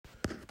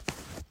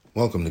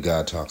Welcome to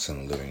God Talks in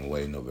a Living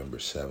Way, November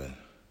 7,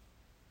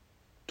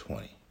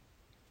 20.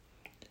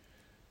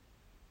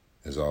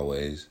 As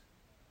always,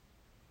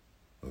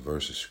 a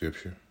verse of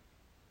scripture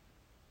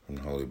from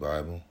the Holy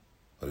Bible,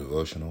 a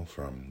devotional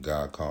from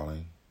God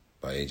Calling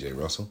by A.J.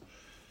 Russell,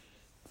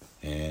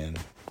 and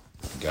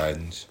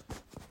guidance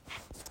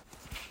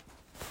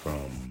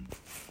from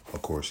A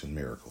Course in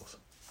Miracles.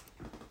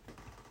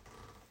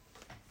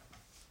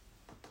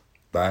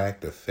 By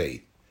act of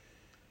faith,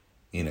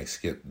 Enoch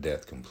skipped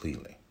death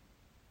completely.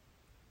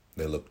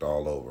 They looked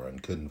all over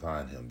and couldn't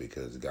find him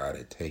because God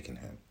had taken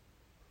him.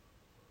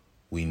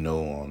 We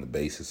know on the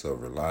basis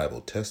of reliable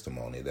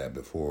testimony that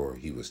before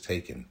he was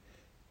taken,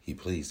 he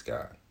pleased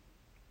God.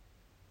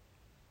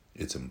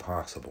 It's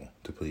impossible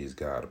to please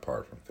God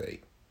apart from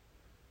faith.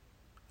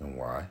 And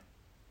why?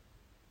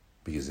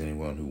 Because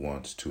anyone who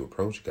wants to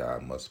approach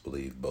God must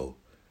believe both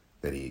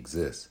that he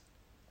exists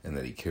and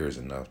that he cares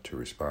enough to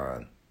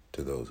respond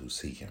to those who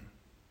seek him.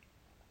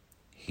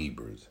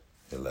 Hebrews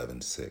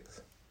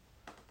 11:6.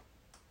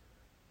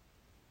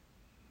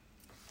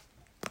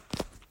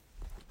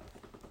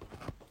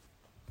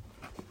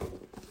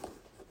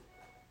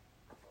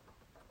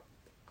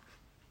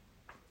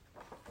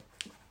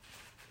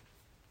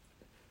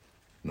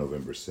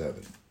 November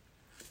 7.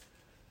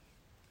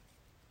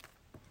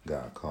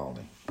 God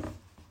calling.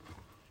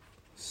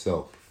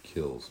 Self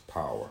kills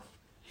power.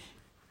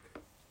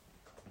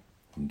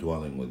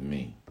 Dwelling with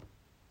me,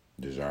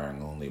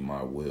 desiring only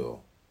my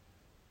will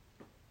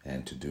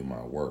and to do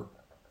my work.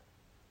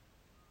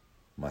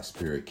 My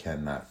spirit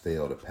cannot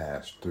fail to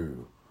pass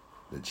through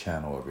the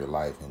channel of your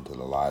life into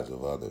the lives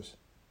of others.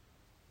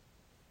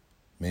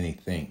 Many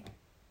think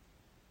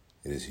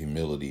it is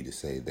humility to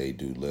say they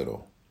do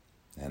little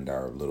and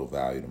are of little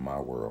value to my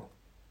world.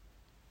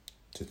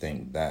 To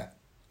think that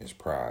is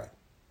pride.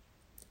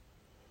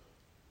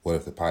 What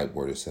if the pipe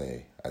were to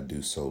say, I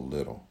do so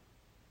little,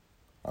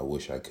 I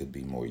wish I could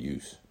be more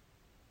use?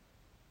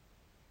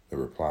 The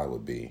reply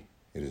would be,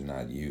 it is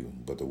not you,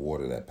 but the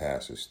water that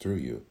passes through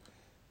you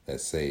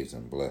that saves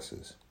and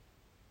blesses.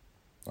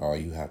 All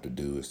you have to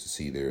do is to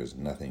see there is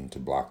nothing to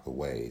block the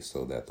way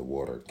so that the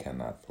water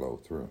cannot flow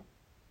through.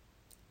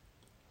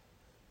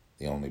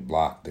 The only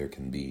block there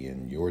can be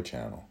in your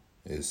channel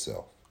is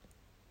self.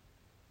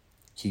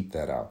 Keep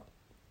that out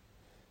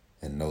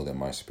and know that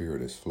my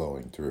spirit is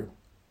flowing through.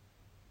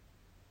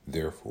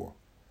 Therefore,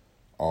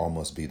 all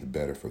must be the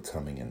better for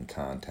coming in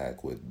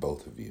contact with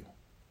both of you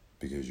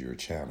because you're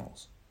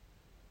channels.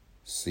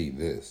 See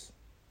this,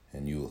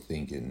 and you will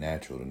think it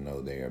natural to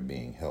know they are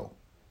being helped,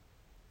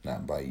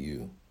 not by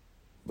you,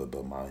 but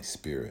by my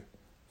spirit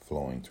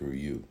flowing through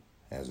you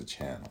as a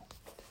channel.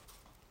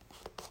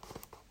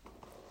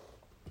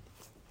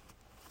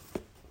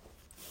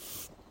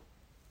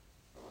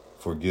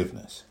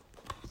 Forgiveness.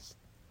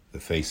 The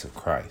face of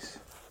Christ.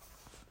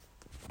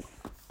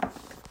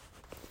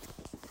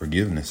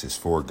 Forgiveness is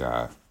for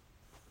God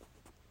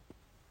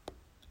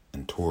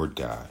and toward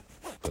God,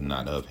 but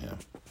not of him.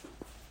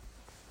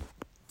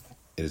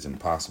 It is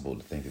impossible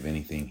to think of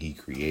anything he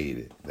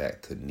created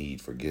that could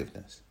need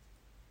forgiveness.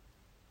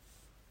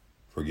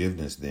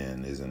 Forgiveness,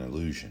 then, is an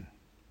illusion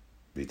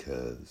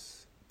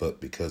because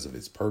of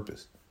its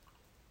purpose,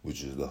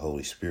 which is the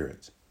Holy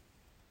Spirit's.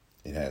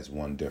 It has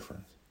one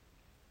difference.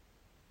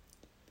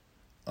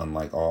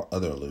 Unlike all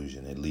other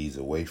illusion, it leads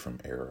away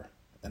from error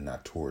and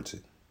not towards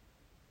it.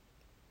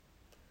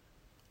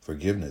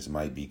 Forgiveness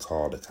might be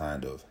called a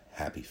kind of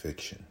happy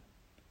fiction,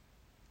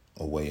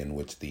 a way in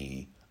which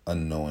the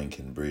unknowing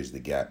can bridge the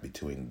gap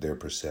between their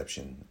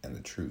perception and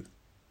the truth.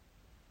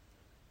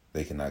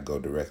 They cannot go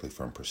directly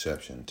from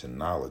perception to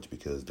knowledge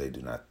because they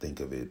do not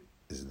think of it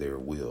as their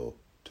will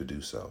to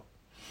do so.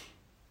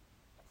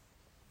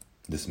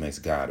 This makes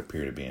God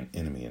appear to be an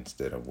enemy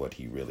instead of what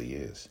he really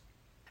is.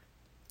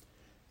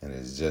 And it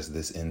is just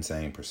this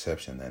insane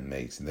perception that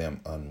makes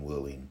them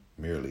unwilling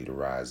merely to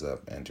rise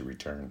up and to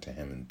return to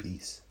him in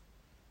peace.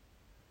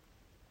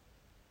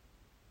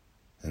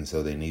 And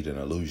so they need an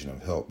illusion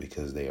of help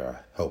because they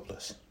are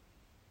helpless.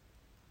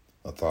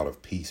 A thought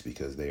of peace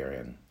because they are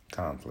in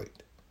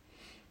conflict.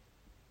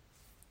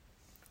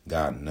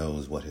 God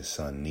knows what his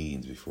son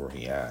needs before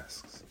he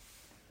asks.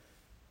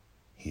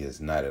 He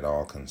is not at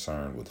all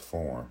concerned with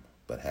form,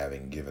 but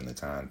having given the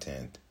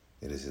content,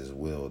 it is his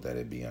will that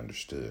it be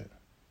understood.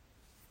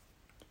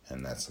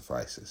 And that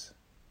suffices.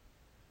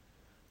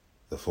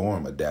 The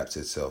form adapts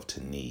itself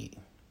to need.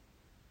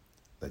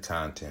 The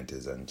content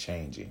is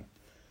unchanging,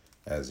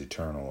 as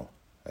eternal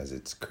as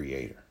its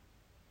creator.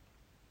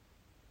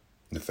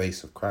 The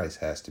face of Christ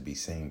has to be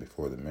seen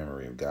before the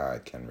memory of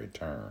God can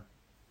return.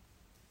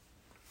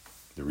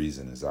 The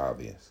reason is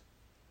obvious.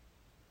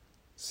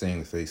 Seeing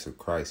the face of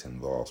Christ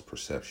involves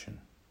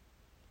perception.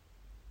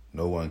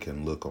 No one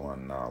can look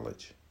on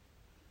knowledge,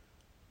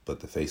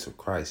 but the face of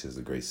Christ is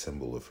the great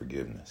symbol of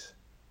forgiveness.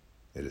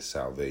 It is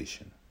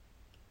salvation.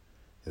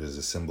 It is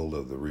a symbol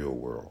of the real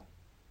world.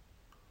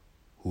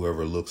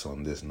 Whoever looks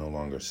on this no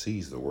longer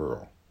sees the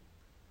world.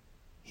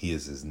 He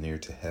is as near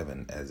to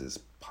heaven as is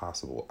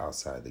possible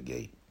outside the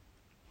gate.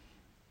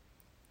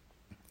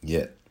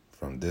 Yet,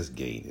 From this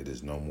gate, it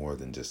is no more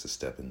than just a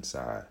step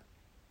inside.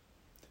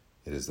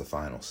 It is the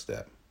final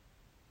step,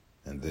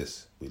 and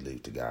this we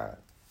leave to God.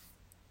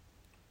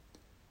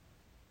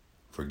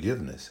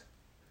 Forgiveness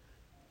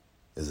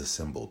is a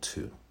symbol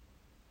too,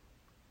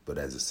 but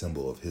as a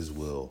symbol of His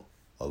will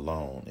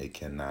alone, it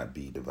cannot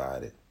be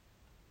divided.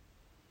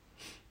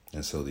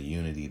 And so the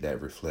unity that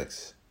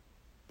reflects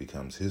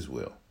becomes His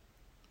will,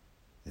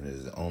 and it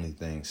is the only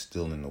thing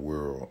still in the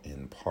world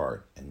in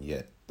part, and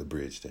yet the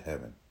bridge to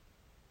heaven.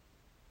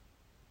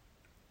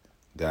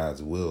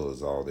 God's will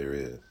is all there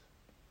is.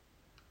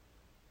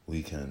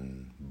 We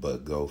can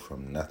but go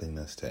from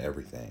nothingness to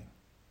everything,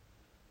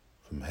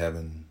 from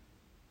hell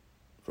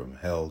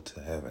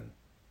to heaven.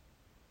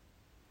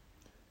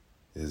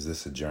 Is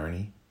this a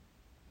journey?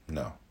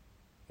 No,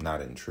 not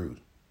in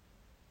truth,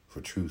 for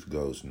truth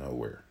goes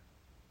nowhere.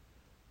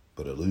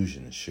 But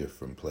illusions shift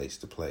from place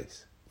to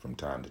place, from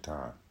time to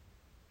time.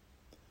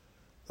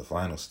 The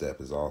final step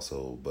is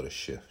also but a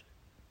shift.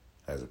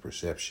 As a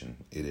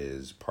perception, it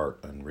is part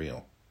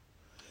unreal,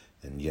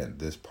 and yet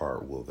this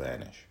part will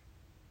vanish.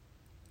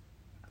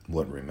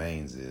 What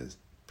remains is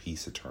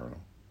peace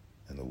eternal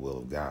and the will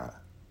of God.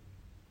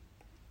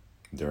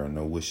 There are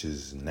no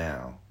wishes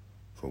now,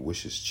 for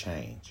wishes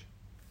change.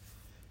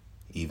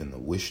 Even the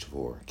wished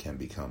for can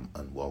become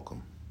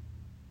unwelcome.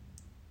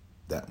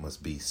 That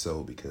must be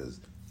so because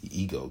the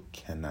ego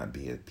cannot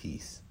be at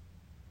peace.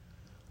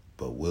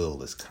 But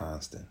will is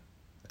constant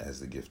as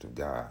the gift of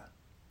God,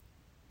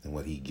 and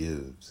what He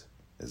gives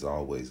is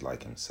always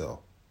like Himself.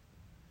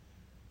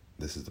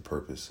 This is the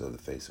purpose of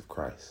the face of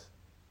Christ.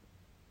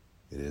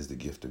 It is the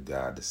gift of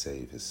God to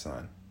save His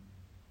Son.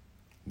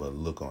 But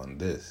look on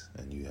this,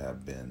 and you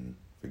have been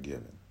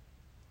forgiven.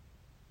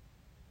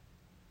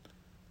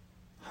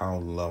 How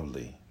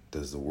lovely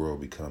does the world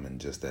become in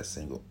just that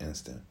single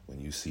instant when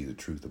you see the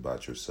truth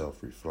about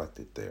yourself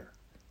reflected there.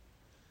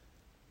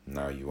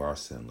 Now you are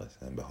sinless,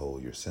 and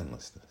behold your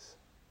sinlessness.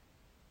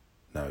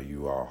 Now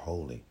you are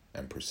holy,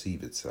 and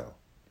perceive it so.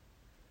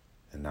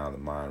 And now the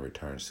mind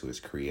returns to its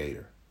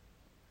Creator,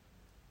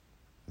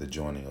 the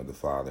joining of the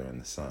Father and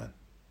the Son,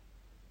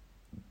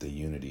 the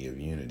unity of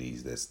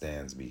unities that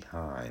stands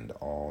behind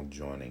all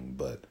joining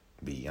but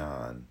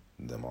beyond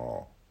them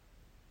all.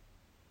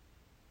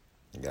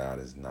 God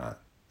is not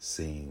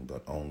seen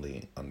but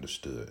only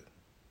understood.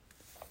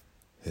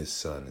 His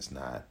Son is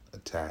not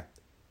attacked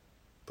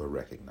but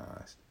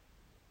recognized.